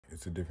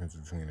It's the difference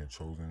between a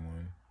chosen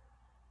one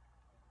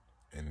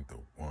and the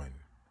one.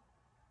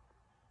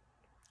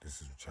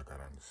 This is what y'all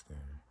gotta understand.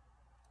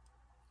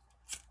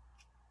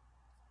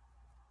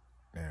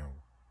 Now,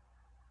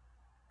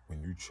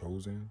 when you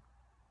chosen,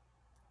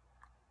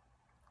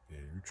 yeah,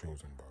 you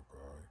chosen by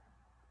God.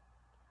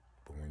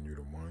 But when you're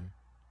the one,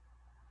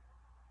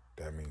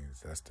 that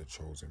means that's the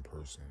chosen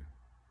person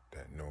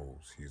that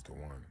knows he's the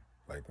one.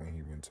 Like when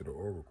he went to the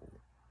oracle,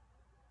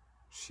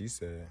 she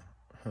said,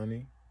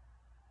 honey,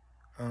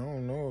 I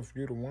don't know if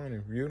you're the one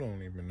if you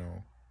don't even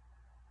know.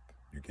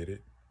 You get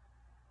it?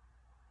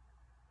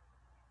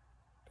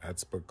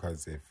 That's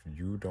because if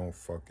you don't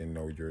fucking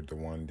know you're the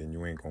one, then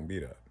you ain't gonna be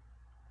that.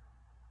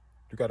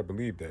 You gotta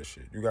believe that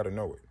shit. You gotta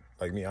know it.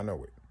 Like me, I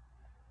know it.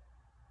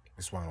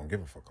 That's why I don't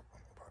give a fuck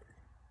about nobody.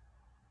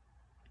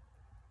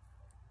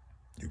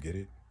 You get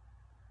it?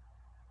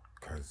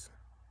 Because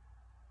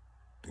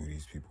do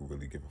these people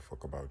really give a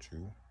fuck about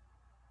you?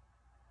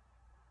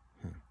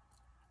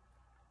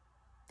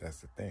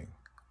 That's the thing.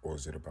 Or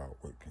is it about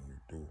what can you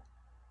do?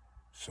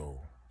 So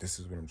this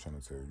is what I'm trying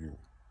to tell you.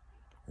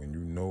 When you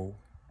know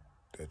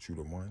that you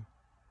the one,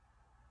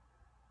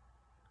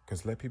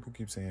 because let people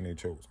keep saying they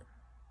chosen.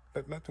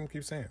 Let them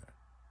keep saying that.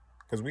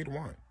 Because we the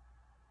one.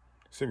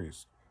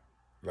 Serious.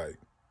 Like,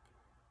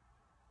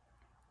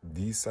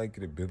 these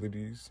psychic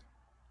abilities,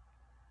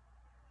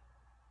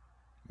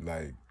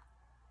 like,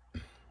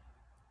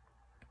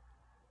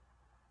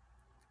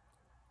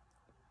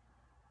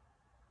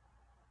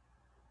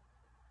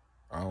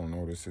 I don't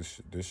know,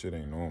 this shit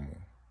ain't normal.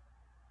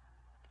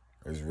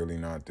 It's really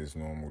not this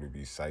normal to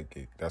be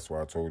psychic. That's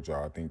why I told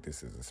y'all I think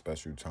this is a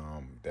special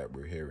time that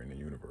we're here in the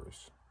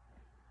universe.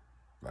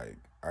 Like,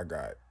 I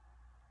got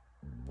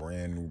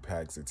brand new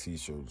packs of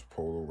t-shirts,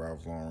 Polo,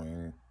 Ralph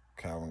Lauren,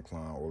 Calvin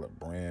Klein, all that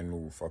brand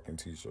new fucking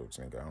t-shirts.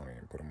 Nigga, I don't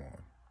even put them on.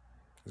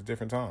 It's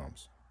different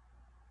times.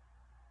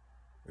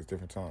 It's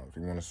different times.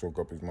 We want to soak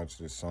up as much of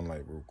the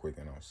sunlight real quick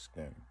in our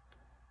skin.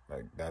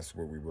 Like, that's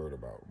what we worried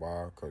about.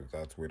 Why? Because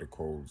that's where the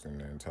codes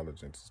and the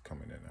intelligence is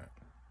coming in at.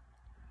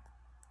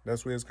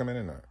 That's where it's coming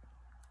in at.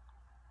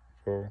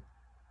 So,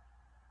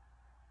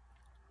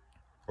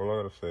 all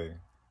I gotta say,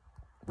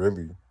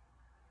 really,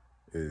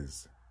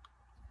 is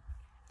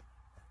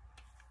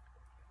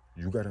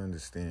you gotta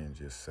understand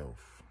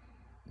yourself.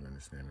 You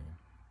understand me?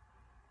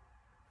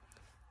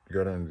 You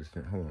gotta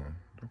understand. Hold on.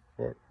 The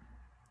fuck?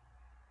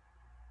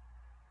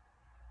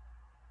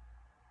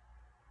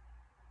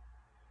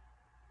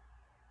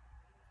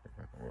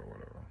 Well,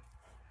 whatever.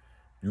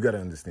 You gotta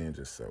understand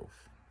yourself.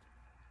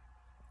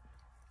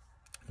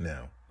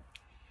 Now,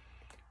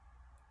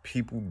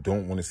 people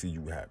don't want to see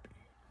you happy.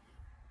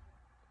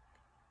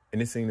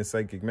 And this ain't a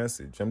psychic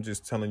message. I'm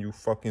just telling you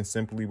fucking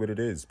simply what it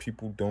is.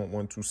 People don't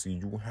want to see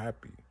you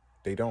happy.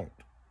 They don't.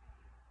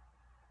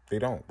 They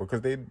don't.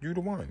 Because you the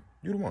one.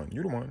 You the one.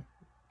 You the one.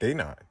 They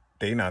not.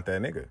 They not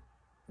that nigga.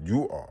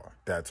 You are.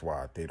 That's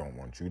why they don't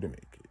want you to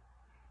make it.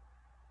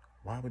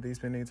 Why would they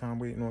spend their time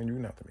waiting on you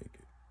not to make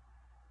it?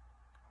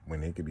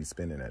 When they could be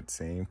spending that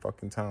same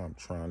fucking time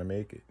trying to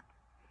make it.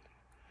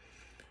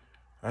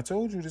 I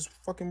told you this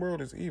fucking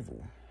world is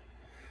evil.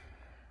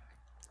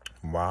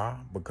 Why?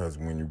 Because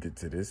when you get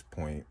to this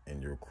point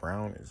and your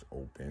crown is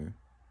open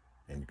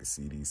and you can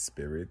see these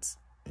spirits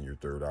and your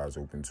third eye is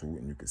open too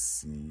and you can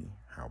see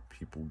how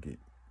people get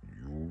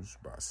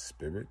used by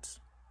spirits,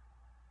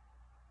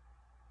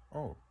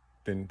 oh,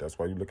 then that's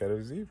why you look at it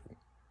as evil.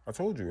 I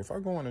told you, if I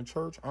go in a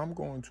church, I'm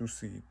going to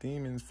see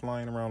demons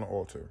flying around the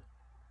altar.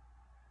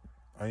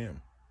 I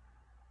am.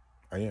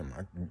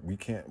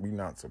 We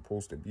not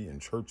supposed to be in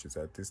churches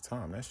at this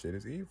time. That shit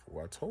is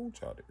evil. I told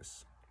y'all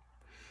this.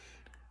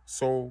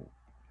 So,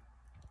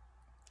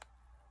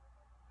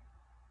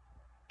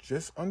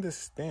 just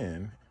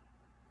understand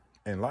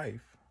in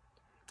life,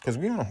 because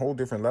we on a whole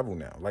different level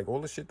now. Like, all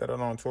the shit that I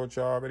done taught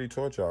y'all, I already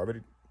taught y'all.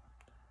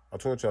 I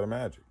taught y'all the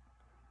magic.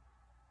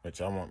 But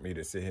y'all want me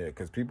to sit here,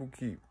 because people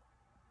keep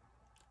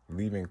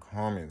leaving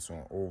comments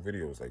on old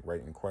videos, like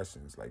writing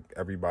questions. Like,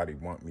 everybody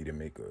want me to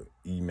make a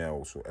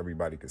email so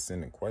everybody could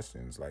send in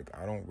questions. Like,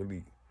 I don't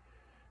really,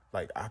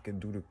 like, I can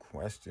do the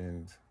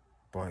questions,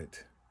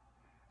 but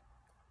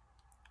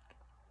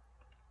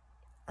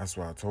that's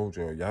why I told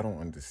y'all don't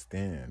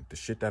understand. The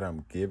shit that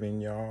I'm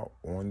giving y'all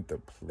on the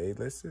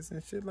playlists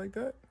and shit like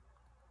that,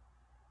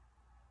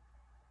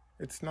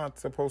 it's not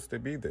supposed to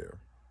be there.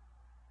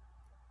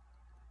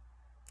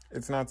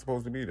 It's not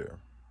supposed to be there.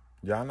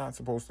 Y'all not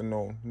supposed to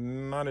know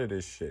none of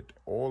this shit.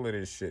 All of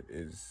this shit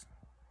is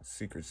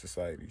secret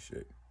society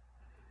shit.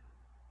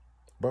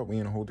 But we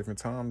in a whole different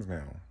times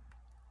now,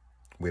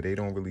 where they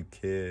don't really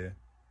care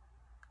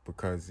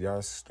because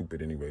y'all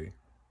stupid anyway.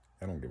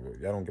 Y'all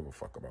don't give a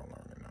fuck about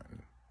learning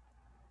nothing.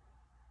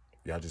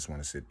 Y'all just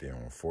want to sit there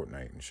on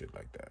Fortnite and shit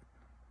like that.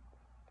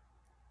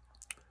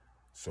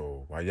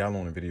 So while y'all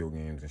on the video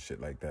games and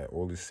shit like that,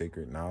 all this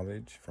sacred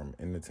knowledge from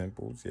in the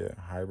temples, yeah,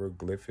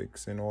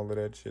 hieroglyphics and all of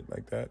that shit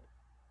like that,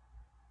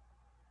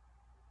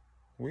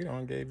 we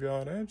done gave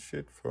y'all that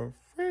shit for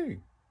free.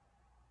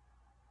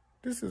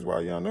 This is why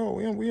y'all know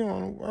we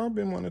on. I've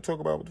been wanting to talk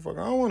about what the fuck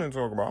I want to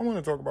talk about. I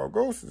want to talk about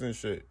ghosts and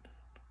shit.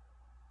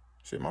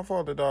 Shit, my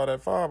father died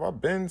at 5.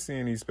 I've been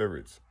seeing these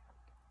spirits.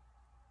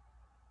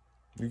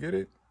 You get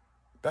it?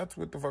 That's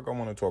what the fuck I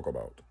want to talk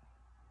about.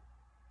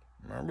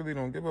 I really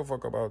don't give a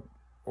fuck about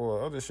all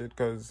the other shit,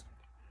 because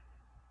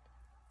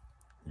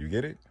you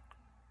get it?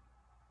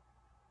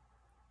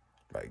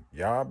 Like,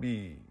 y'all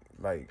be,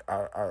 like,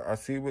 I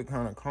see what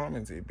kind of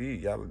comments it be.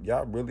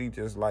 Y'all really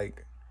just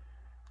like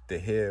to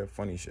hear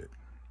funny shit.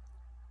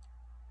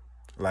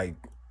 Like,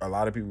 a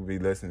lot of people be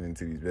listening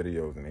to these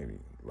videos and they be,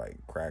 like,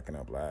 cracking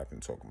up, laughing,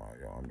 talking about,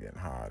 yo, I'm getting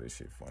high, this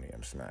shit funny,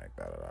 I'm smacked,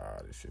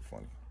 da-da-da, this shit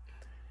funny.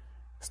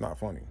 It's not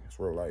funny. It's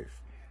real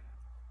life.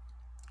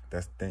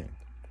 That's the thing.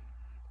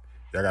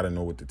 Y'all got to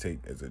know what to take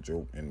as a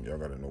joke, and y'all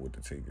got to know what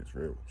to take as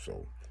real.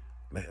 So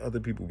let other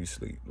people be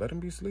asleep. Let them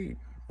be asleep.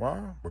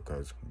 Why?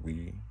 Because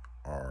we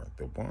are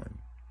the one.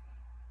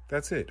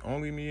 That's it.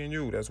 Only me and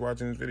you that's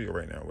watching this video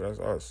right now. Well, that's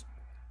us.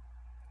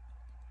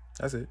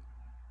 That's it.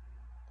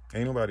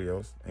 Ain't nobody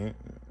else.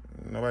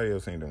 Nobody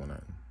else ain't doing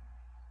nothing.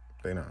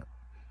 They not.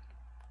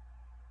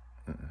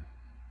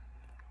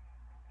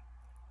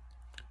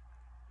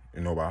 You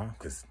know why?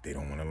 Because they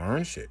don't want to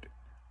learn shit.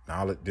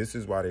 Knowledge. This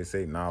is why they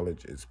say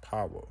knowledge is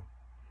power.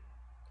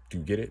 Do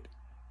you get it?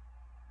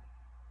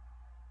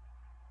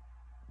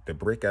 The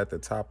brick at the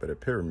top of the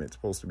pyramid is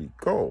supposed to be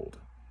gold.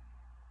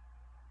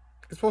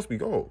 It's supposed to be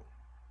gold.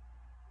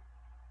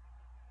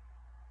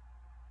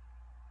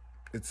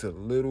 It's a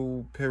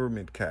little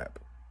pyramid cap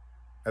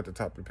at the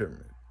top of the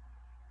pyramid.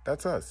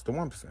 That's us, the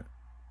 1%.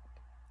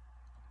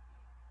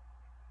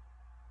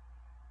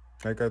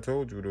 Like I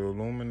told you, the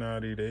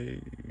Illuminati,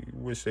 they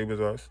wish they was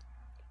us.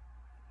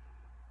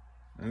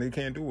 And they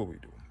can't do what we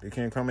do. They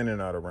can't come in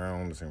and out of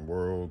realms and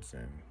worlds,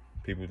 and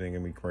people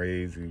thinking we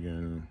crazy.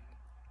 And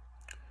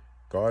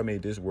God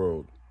made this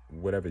world,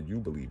 whatever you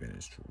believe in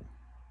is true.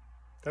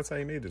 That's how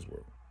he made this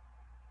world.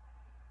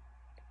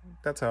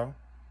 That's how.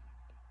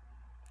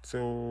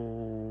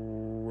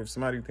 So if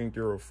somebody think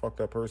you're a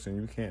fucked up person,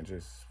 you can't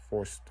just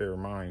force their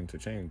mind to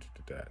change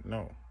to that.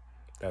 No.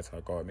 That's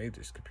how God made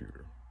this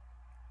computer.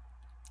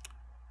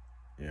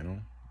 You know?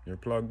 You're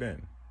plugged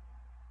in.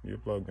 You're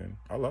plugged in.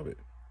 I love it.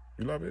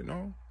 You love it?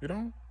 No? You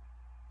don't?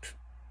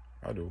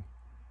 I do.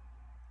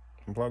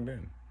 I'm plugged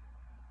in.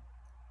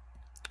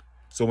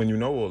 So when you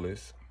know all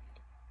this,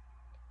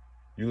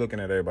 you're looking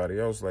at everybody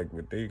else like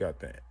they got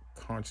the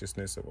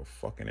consciousness of a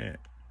fucking ant.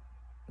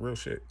 Real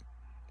shit.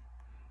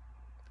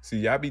 See,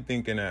 y'all be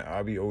thinking that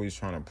I be always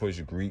trying to push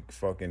Greek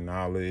fucking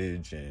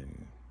knowledge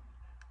and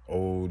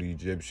old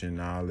Egyptian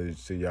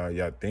knowledge to y'all.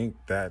 Y'all think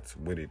that's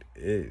what it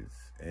is.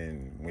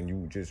 And when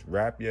you just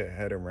wrap your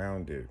head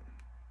around it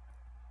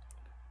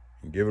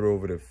and give it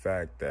over the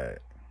fact that,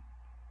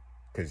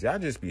 because y'all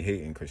just be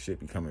hating because shit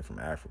be coming from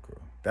Africa.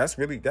 That's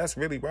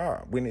really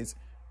why. When it's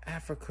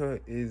Africa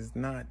is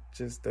not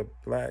just a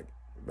black,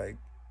 like,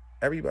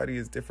 everybody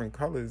is different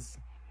colors,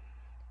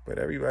 but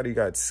everybody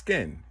got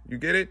skin. You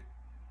get it?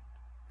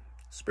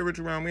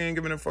 Spiritual realm, we ain't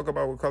giving a fuck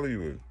about what color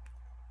you is.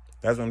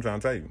 That's what I'm trying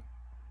to tell you.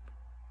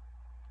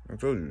 I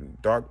told you,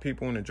 dark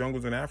people in the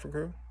jungles in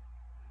Africa,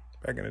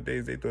 back in the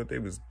days, they thought they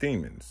was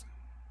demons.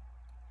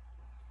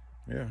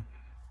 Yeah.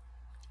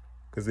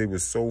 Because they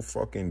was so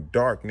fucking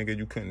dark, nigga,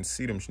 you couldn't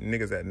see them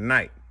niggas at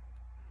night.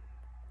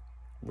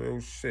 Real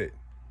shit.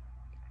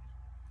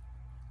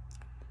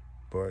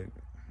 But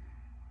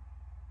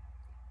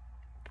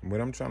what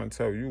I'm trying to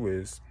tell you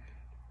is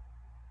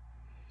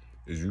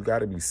you got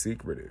to be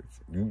secretive.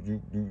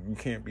 You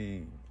can't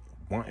be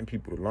wanting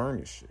people to learn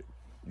this shit.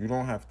 You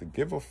don't have to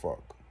give a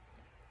fuck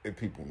if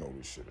people know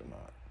this shit or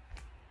not.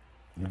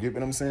 You get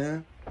what I'm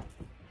saying?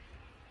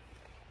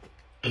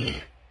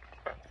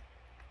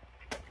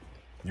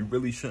 You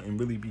really shouldn't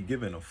really be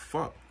giving a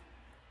fuck.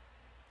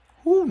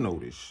 Who know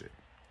this shit?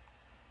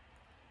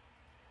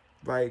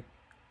 Like,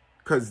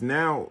 cause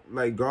now,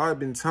 like, God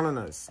been telling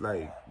us,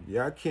 like,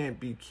 y'all can't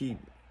be keep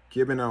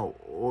giving out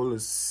all the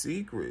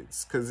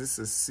secrets, cause it's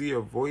a sea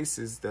of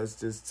voices that's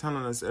just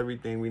telling us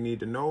everything we need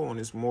to know on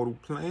this mortal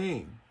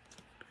plane.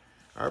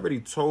 I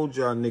already told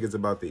y'all niggas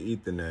about the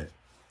Ethernet.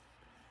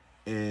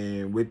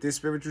 And with this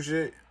spiritual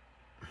shit,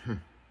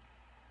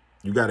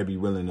 you gotta be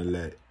willing to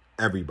let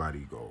everybody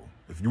go.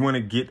 If you want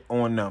to get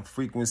on the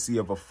frequency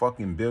of a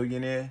fucking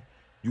billionaire,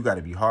 you got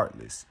to be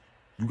heartless.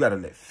 You got to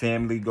let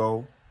family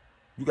go.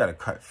 You got to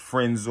cut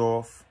friends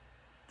off.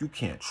 You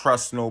can't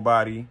trust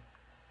nobody.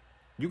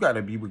 You got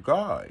to be with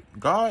God.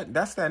 God,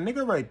 that's that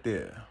nigga right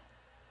there.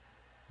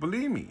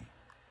 Believe me.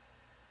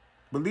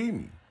 Believe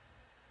me.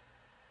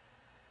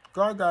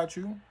 God got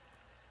you.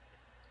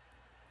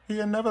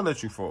 He'll never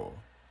let you fall.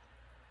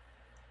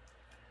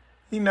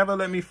 He never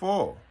let me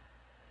fall.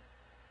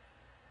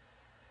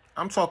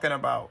 I'm talking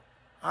about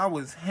I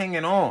was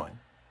hanging on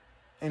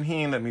and he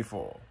ain't let me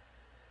fall.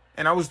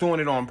 And I was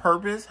doing it on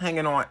purpose,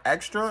 hanging on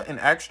extra and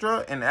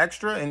extra and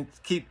extra and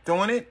keep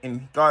doing it.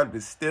 And God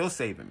was still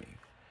saving me.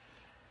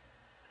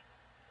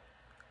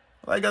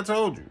 Like I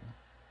told you,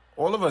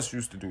 all of us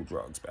used to do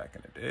drugs back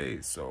in the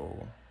day.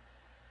 So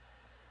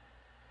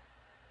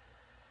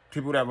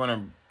People that want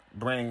to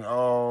bring,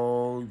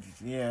 oh,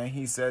 yeah,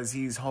 he says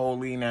he's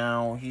holy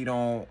now.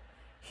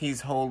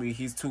 He's holy.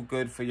 He's too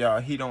good for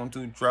y'all. He don't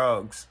do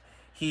drugs.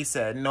 He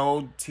said,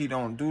 no, he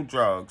don't do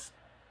drugs.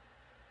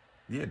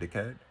 Yeah,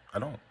 dickhead, I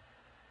don't.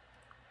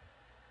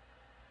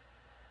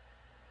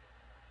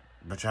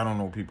 But y'all don't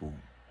know people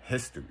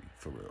history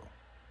for real.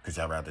 Because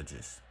y'all rather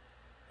just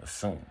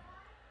assume.